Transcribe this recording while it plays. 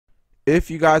if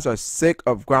you guys are sick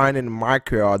of grinding my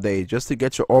career all day just to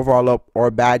get your overall up or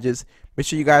badges, make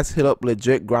sure you guys hit up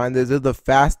Legit Grinders. They're the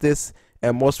fastest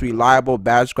and most reliable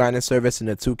badge grinding service in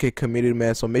the 2K community,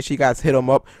 man. So make sure you guys hit them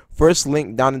up. First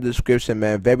link down in the description,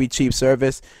 man. Very cheap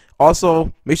service.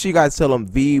 Also, make sure you guys tell them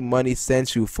vMoneyyy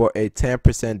sent you for a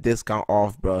 10% discount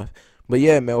off, bro. But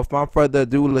yeah, man, without further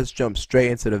ado, let's jump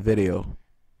straight into the video.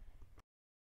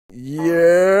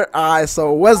 Yeah, alright,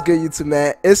 so what's good, YouTube,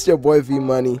 man? It's your boy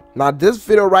vMoneyyy. Now this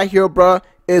video right here, bro,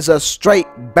 is a straight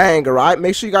banger, right?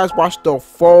 Make sure you guys watch the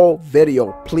full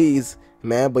video, please,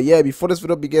 man. But yeah, before this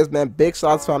video begins, man, big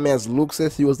shout out to my man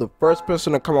Luxus. He was the first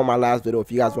person to come on my last video.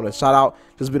 If you guys want to shout out,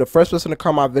 just be the first person to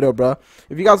come on my video, bro.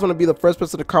 If you guys want to be the first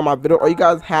person to come on my video, all you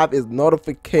guys have is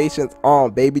notifications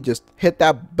on, baby. Just hit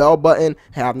that bell button,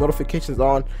 have notifications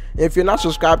on. And if you're not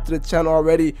subscribed to the channel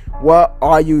already, what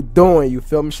are you doing? You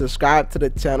feel me? Subscribe to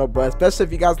the channel, bro. Especially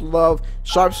if you guys love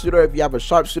sharpshooter, if you have a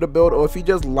sharpshooter build, or if you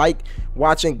just like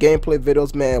watching gameplay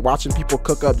videos, man, watching people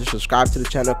cook up, just subscribe to the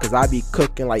channel because I be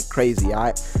cooking like crazy.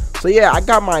 Alright, so yeah, I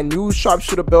got my new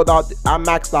sharpshooter build out. I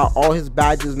maxed out all his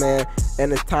badges, man,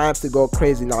 and it's time to go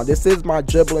crazy. Now this is my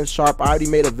dribbling sharp. I already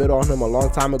made a video on him a long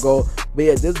time ago, but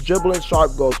yeah, this dribbling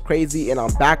sharp goes crazy and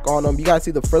I'm back on him. You guys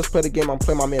see the first play of the game, I'm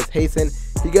playing my man's Hasten.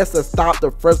 He gets to stop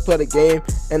the first play of the game,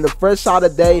 and the first shot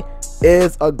of the day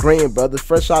is a green, bro. The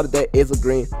first shot of the day is a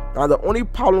green. Now the only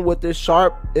problem with this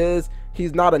sharp is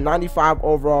he's not a 95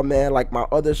 overall, man, like my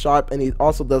other sharp, and he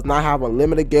also does not have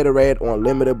unlimited Gatorade or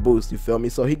unlimited boost. You feel me?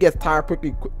 So he gets tired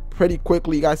pretty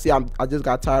quickly. You guys see I just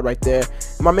got tired right there.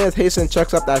 My man's Hasten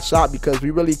checks up that shot because we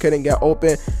really couldn't get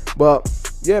open. But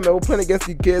yeah, man, we're playing against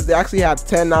these kids. They actually have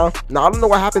 10 now. Now I don't know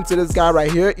what happened to this guy right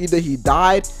here. Either he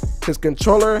died, his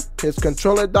controller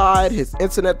died, his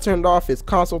internet turned off, his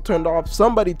console turned off.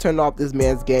 Somebody turned off this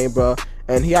man's game, bro,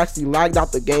 and he actually lagged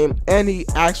out the game and he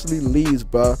actually leaves,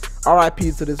 bro.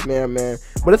 RIP to this man,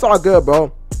 but it's all good,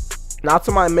 bro. Now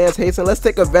to my man's Hasten, let's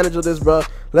take advantage of this, bro.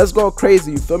 Let's go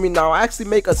crazy, you feel me? Now I actually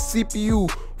make a CPU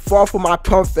fall for my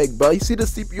pump fake, bro. You see the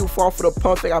CPU fall for the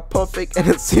pump fake, I pump fake and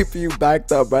the CPU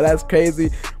backed up, bro. That's crazy.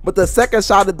 But the second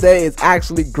shot of the day is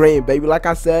actually green, baby. Like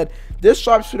I said, this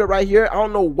sharpshooter right here, I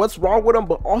don't know what's wrong with him,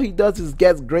 but all he does is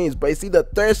gets greens. But you see the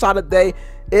third shot of the day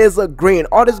is a green.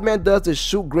 All this man does is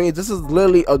shoot greens. This is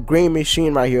literally a green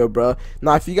machine right here, bro.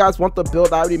 Now if you guys want the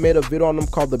build, I already made a video on them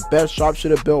called the best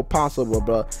sharpshooter build possible,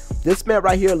 bro. This man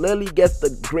right here literally gets the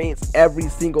greens every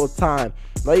single time.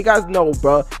 Now you guys know,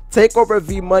 bro, Takeover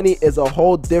vMoneyyy is a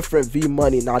whole different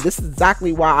vMoneyyy. Now this is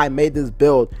exactly why I made this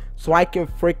build, so I can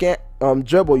freaking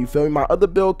dribble, you feel me? My other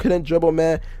build couldn't dribble,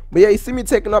 man. But yeah, you see me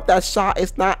taking up that shot,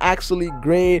 it's not actually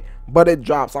green, but it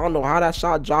drops. I don't know how that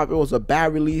shot dropped. It was a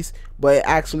bad release, but it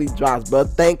actually drops. But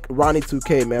thank Ronnie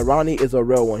 2K, man. Ronnie is a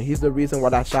real one. He's the reason why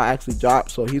that shot actually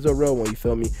dropped, so he's a real one, you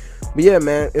feel me? But yeah,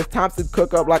 man, it's time to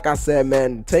cook up. Like I said,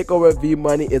 man, Takeover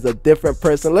vMoneyyy is a different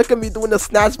person. Look at me doing the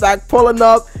snatchback, pulling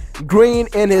up, green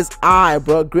in his eye,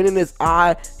 bro. Green in his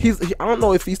eye. I don't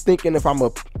know if he's thinking if I'm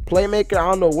a playmaker. I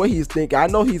don't know what he's thinking. I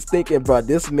know he's thinking, bro,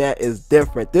 this man is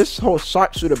different. This whole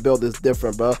sharpshooter build is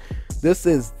different, bro.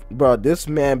 This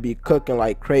man be cooking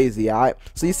like crazy. All right,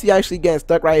 so you see actually getting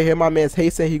stuck right here. My man's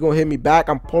Hasten, he gonna hit me back.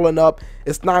 I'm pulling up,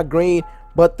 it's not green,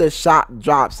 but the shot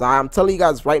drops. I'm telling you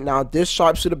guys right now, this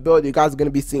sharpshooter build, you guys are gonna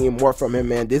be seeing more from him,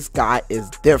 man. This guy is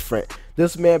different.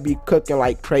 This man be cooking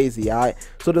like crazy. All right,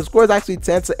 so the score is actually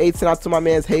 10-18 out to my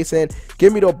man's Hasten.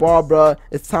 Give me the ball, bro.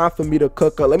 It's time for me to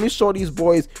cook up. Let me show these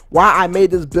boys why I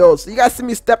made this build. So you guys see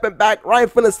me stepping back right in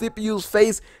front of CPU's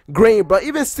face, green, bro.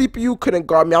 Even CPU couldn't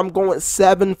guard me. I'm going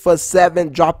 7 for 7,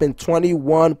 dropping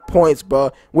 21 points,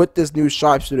 bro, with this new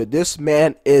sharpshooter. This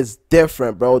man is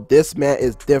different, bro. This man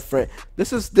is different.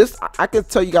 I can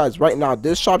tell you guys right now,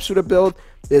 this sharpshooter build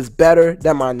is better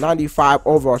than my 95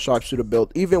 overall sharpshooter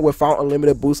build, even without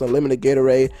unlimited boost, unlimited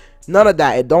Gatorade, none of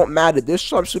that. It don't matter. This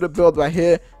sharpshooter build right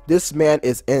here, this man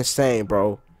is insane,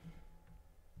 bro.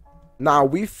 Now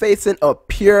we facing a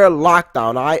pure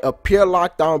lockdown, all right? A pure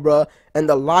lockdown, bro, and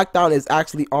the lockdown is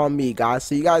actually on me, guys.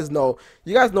 So you guys know,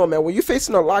 man, when you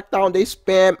facing a lockdown, they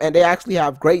spam and they actually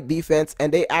have great defense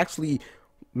and they actually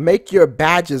make your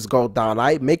badges go down, all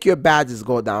right? Make your badges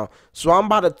go down. So I'm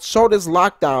about to show this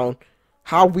lockdown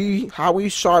how we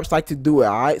sharps like to do it.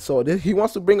 All right, so he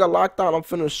wants to bring a lockdown. I'm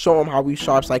finna show him how we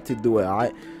sharps like to do it. All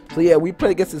right, So yeah, we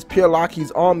play against this pure lock.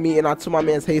 He's on me, and I told my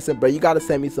man's Hasten, bro, you gotta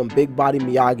send me some big body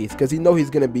Miyagi's, because he know he's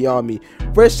gonna be on me.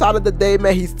 First shot of the day,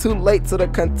 man. He's too late to the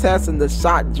contest, and the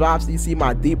shot drops. You see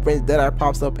my deep range dead eye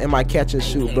pops up, and my catch and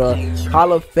shoot, bro.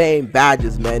 Hall of Fame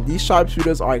badges, man. These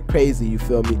sharpshooters are crazy, you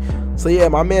feel me? So yeah,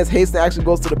 my man's Hasten actually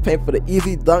goes to the paint for the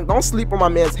easy dunk. Don't sleep on my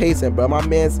man's Hasten, bro. My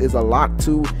man's is a lock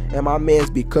too, and my man's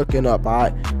be cooking up,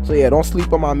 alright? So yeah, don't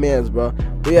sleep on my man's, bro.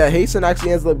 But yeah, Hasten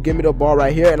actually ends up giving me the ball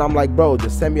right here, and I'm like, bro,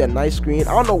 just send me a nice screen.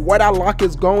 I don't know where that lock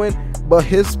is going, but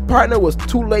his partner was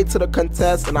too late to the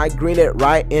contest, and I green it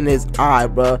right in his eye,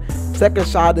 bro. Second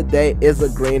shot of the day is a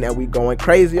green, and we going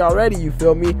crazy already, you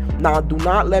feel me? Now, do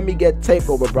not let me get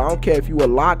takeover, bro. I don't care if you a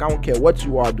lock, I don't care what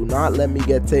you are. Do not let me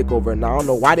get takeover. Now, I don't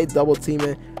know why they double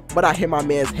teaming, but I hit my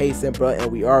man's Hasten, bro,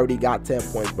 and we already got 10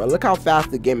 points, bro. Look how fast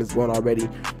the game is going already.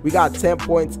 We got 10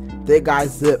 points. They got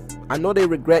zip. I know they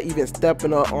regret even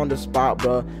stepping up on the spot,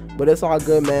 bro, but it's all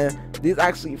good, man. These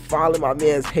actually follow my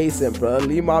man's Hasten, bro.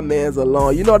 Leave my mans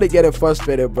alone. You know they getting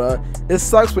frustrated, bro. It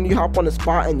sucks when you hop on the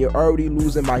spot and you're already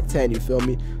losing by 10, you feel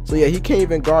me? So yeah, he can't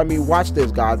even guard me. Watch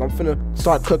this, guys. I'm finna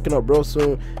start cooking up real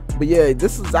soon. But yeah,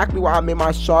 this is exactly why I made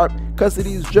my sharp, because of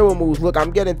these dribble moves. Look,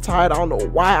 I'm getting tired. I don't know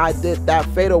why I did that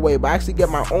fadeaway, but I actually get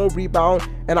my own rebound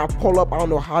and I pull up. I don't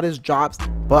know how this drops,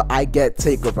 but I get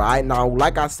takeover. Right now,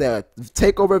 like I said,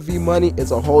 takeover vMoneyyy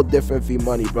is a whole different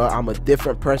vMoneyyy, bro. I'm a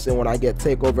different person when I get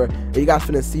takeover, and you guys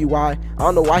finna see why. I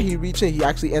don't know why he reaching. He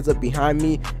actually ends up behind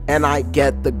me, and I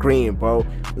get the green, bro.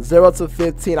 0 to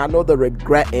 15. I know the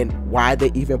regret in why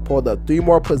they even pulled up 3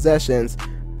 more possessions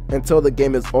until the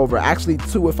game is over. Actually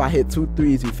 2 if I hit 2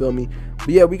 threes, you feel me? But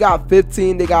yeah, we got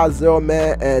 15, they got 0,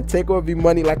 man. And takeover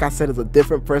vMoneyyy, like I said, is a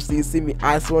different person. You see me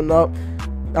isoing up.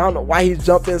 I don't know why he's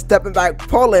jumping, stepping back,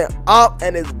 pulling up,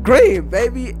 and it's green,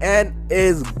 baby, and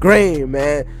it's green,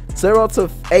 man. 0 to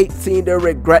 18, they're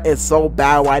regretting so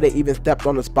bad why they even stepped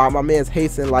on the spot. My man's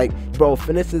Hasten, like, bro,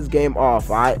 finish this game off,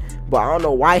 alright? But I don't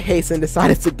know why Hasten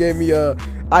decided to give me a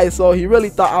ISO. He really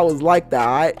thought I was like that,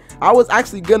 alright? I was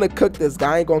actually gonna cook this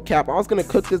guy. I ain't gonna cap. I was gonna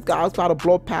cook this guy. I was trying to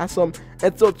blow past him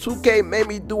until 2K made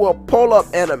me do a pull-up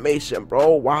animation,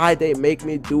 bro. Why they make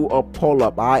me do a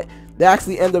pull-up, alright? They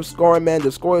actually end up scoring, man.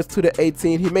 The score is 2 to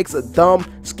 18. He makes a dumb,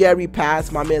 scary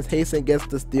pass. My man's Hasten gets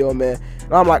the steal, man.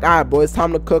 And I'm like, all right, boy, it's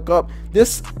time to cook up.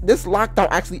 This lockdown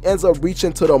actually ends up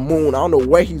reaching to the moon. I don't know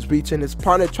where he's reaching. His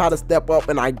partner tried to step up,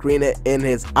 and I green it in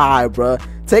his eye, bro.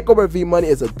 Takeover vMoneyyy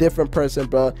is a different person,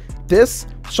 bro. This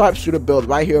sharpshooter build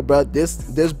right here, bro.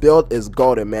 This build is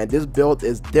golden, man. This build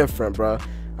is different, bro.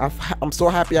 I'm so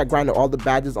happy I grinded all the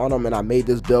badges on him, and I made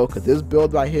this build, because this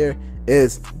build right here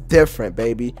is different,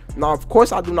 baby. Now, of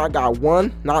course, I do not got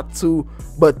 1, not 2,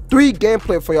 but 3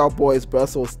 gameplay for y'all boys, bro.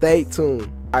 So stay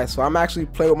tuned. Alright, so I'm actually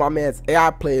playing with my man's AI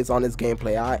players on this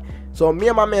gameplay, alright? So me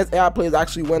and my man's AI players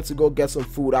actually went to go get some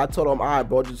food. I told him, alright,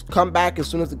 bro, just come back as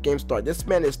soon as the game starts. This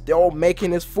man is still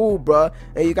making his food, bro.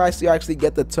 And you guys see I actually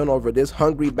get the turnover. This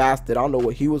hungry bastard, I don't know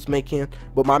what he was making,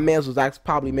 but my man's was actually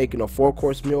probably making a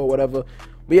 4-course meal or whatever.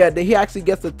 But yeah, he actually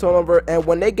gets the turnover, and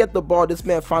when they get the ball, this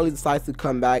man finally decides to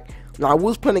come back. Now, I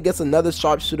was playing against another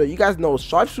sharpshooter. You guys know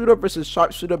sharpshooter versus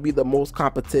sharpshooter be the most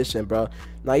competition, bro.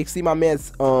 Now, you see my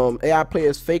man's AI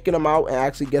players faking him out and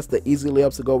actually gets the easy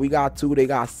layups to go. We got 2, they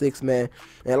got 6, man.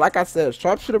 And like I said,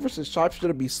 sharpshooter versus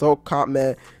sharpshooter be so comp,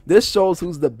 man. This shows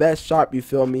who's the best sharp, you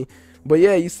feel me? But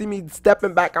yeah, you see me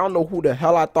stepping back. I don't know who the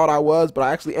hell I thought I was, but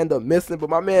I actually end up missing. But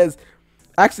my man's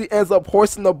actually ends up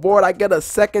hoisting the board. I get a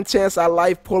second chance at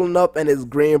life, pulling up, and it's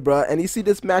green, bro. And you see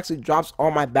this man actually drops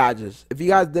all my badges. If you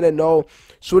guys didn't know,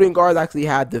 shooting guards actually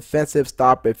have defensive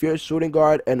stopper. If you're a shooting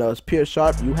guard and a pure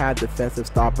sharp, you have defensive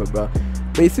stopper, bro.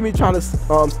 But you see me trying to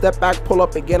step back, pull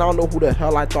up again. I don't know who the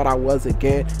hell I thought I was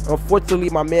again. Unfortunately,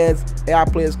 my man's AI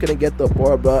players couldn't get the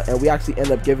ball, bro, and we actually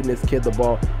end up giving this kid the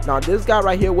ball. Now, this guy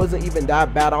right here wasn't even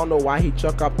that bad. I don't know why he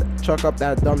chuck up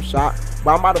that dumb shot,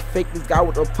 but I'm about to fake this guy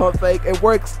with a pump fake. It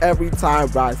works every time,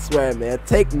 bro. I swear, man.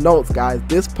 Take notes, guys.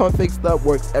 This pump fake stuff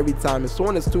works every time. If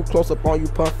someone is too close up on you,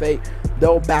 pump fake,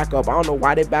 they'll back up. I don't know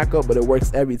why they back up, but it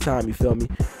works every time, you feel me?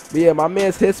 But yeah, my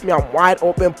man's hits me. I'm wide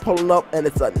open, pulling up, and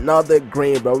it's another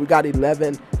green, bro. We got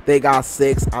 11, they got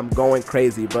 6. I'm going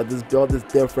crazy, bro. This build is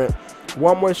different.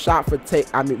 One more shot for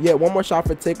one more shot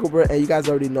for takeover, and you guys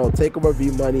already know takeover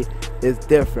vMoneyyy is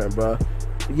different, bro.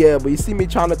 Yeah, but you see me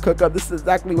trying to cook up. This is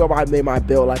exactly where I made my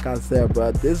build, like I said,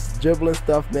 bro. This dribbling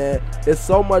stuff, man, it's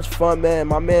so much fun, man.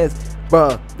 My man's,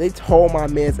 bro, they told my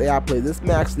man's AI play. This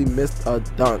man actually missed a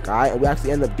dunk, all right? And we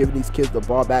actually end up giving these kids the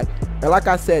ball back. And like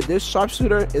I said, this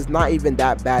sharpshooter is not even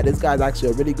that bad. This guy's actually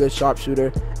a really good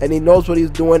sharpshooter, and he knows what he's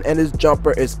doing, and his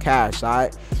jumper is cash, all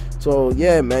right? So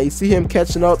yeah, man, you see him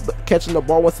catching the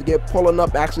ball once again, pulling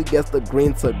up, actually gets the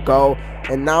green to go,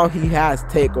 and now he has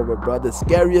takeover, bro. The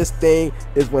scariest thing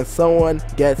is when someone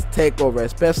gets takeover,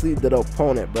 especially the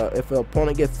opponent, bro. If an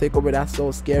opponent gets takeover, that's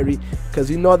so scary, because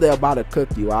you know they're about to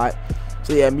cook you, alright?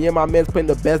 So yeah, me and my man's playing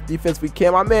the best defense we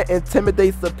can. My man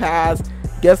intimidates the pass,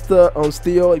 gets the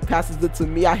steal, he passes it to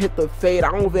me, I hit the fade.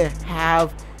 I don't even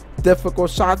have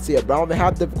difficult shots yet, bro. I don't even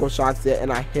have difficult shots yet,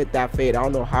 and I hit that fade. I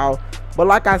don't know how. But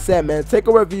like I said, man,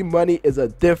 takeover vMoneyyy is a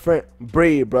different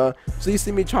breed, bro. So you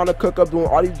see me trying to cook up, doing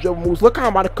all these dribble moves. Look how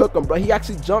I'm about to cook him, bro. He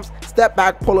actually jumps, step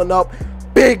back, pulling up.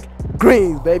 Big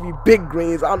greens, baby, big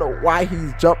greens. I don't know why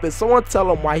he's jumping. Someone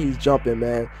tell him why he's jumping,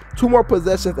 man. 2 more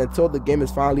possessions until the game is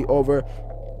finally over.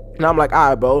 And I'm like,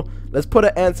 alright, bro, let's put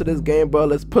an end to this game, bro.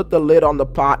 Let's put the lid on the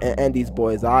pot and end these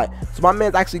boys, alright? So my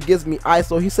man actually gives me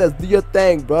ISO. He says, do your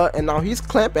thing, bro. And now he's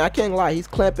clamping. I can't lie, he's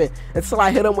clamping until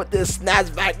I hit him with this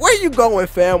snatch back. Where you going,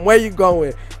 fam? Where you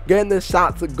going? Getting the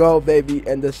shot to go, baby.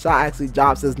 And the shot actually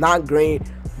drops. It's not green,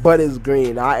 but it's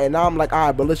green, alright? And now I'm like,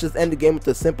 alright, bro, let's just end the game with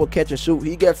a simple catch and shoot.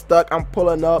 He gets stuck. I'm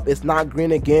pulling up. It's not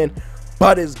green again,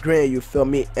 but it's green, you feel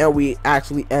me? And we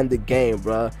actually end the game,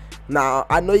 bro. Now,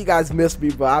 I know you guys missed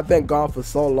me, but I've been gone for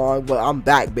so long, but I'm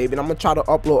back, baby, and I'm gonna try to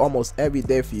upload almost every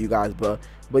day for you guys, bro.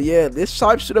 But yeah, this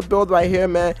sharpshooter build right here,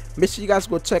 man, make sure you guys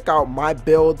go check out my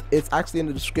build. It's actually in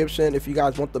the description. If you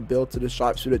guys want the build to the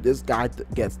sharpshooter, this guy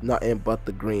gets nothing but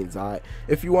the greens, alright?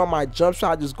 If you want my jump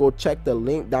shot, just go check the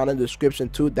link down in the description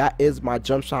too. That is my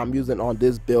jump shot I'm using on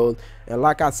this build, and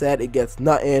like I said, it gets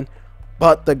nothing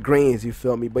but the greens, you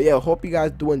feel me? But yeah, hope you guys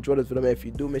do enjoy this video, man. If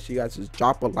you do, make sure you guys just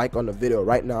drop a like on the video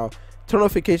right now, turn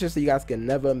notifications so you guys can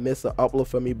never miss an upload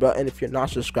from me, bro. And if you're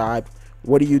not subscribed,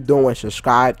 what are you doing?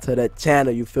 Subscribe to the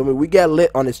channel, you feel me? We get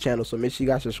lit on this channel, so make sure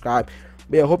you guys subscribe.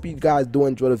 But yeah, hope you guys do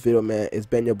enjoy the video, man. It's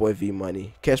been your boy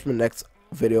vMoneyyy. Catch me next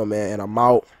video, man, and I'm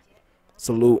out.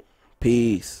 Salute.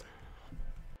 Peace.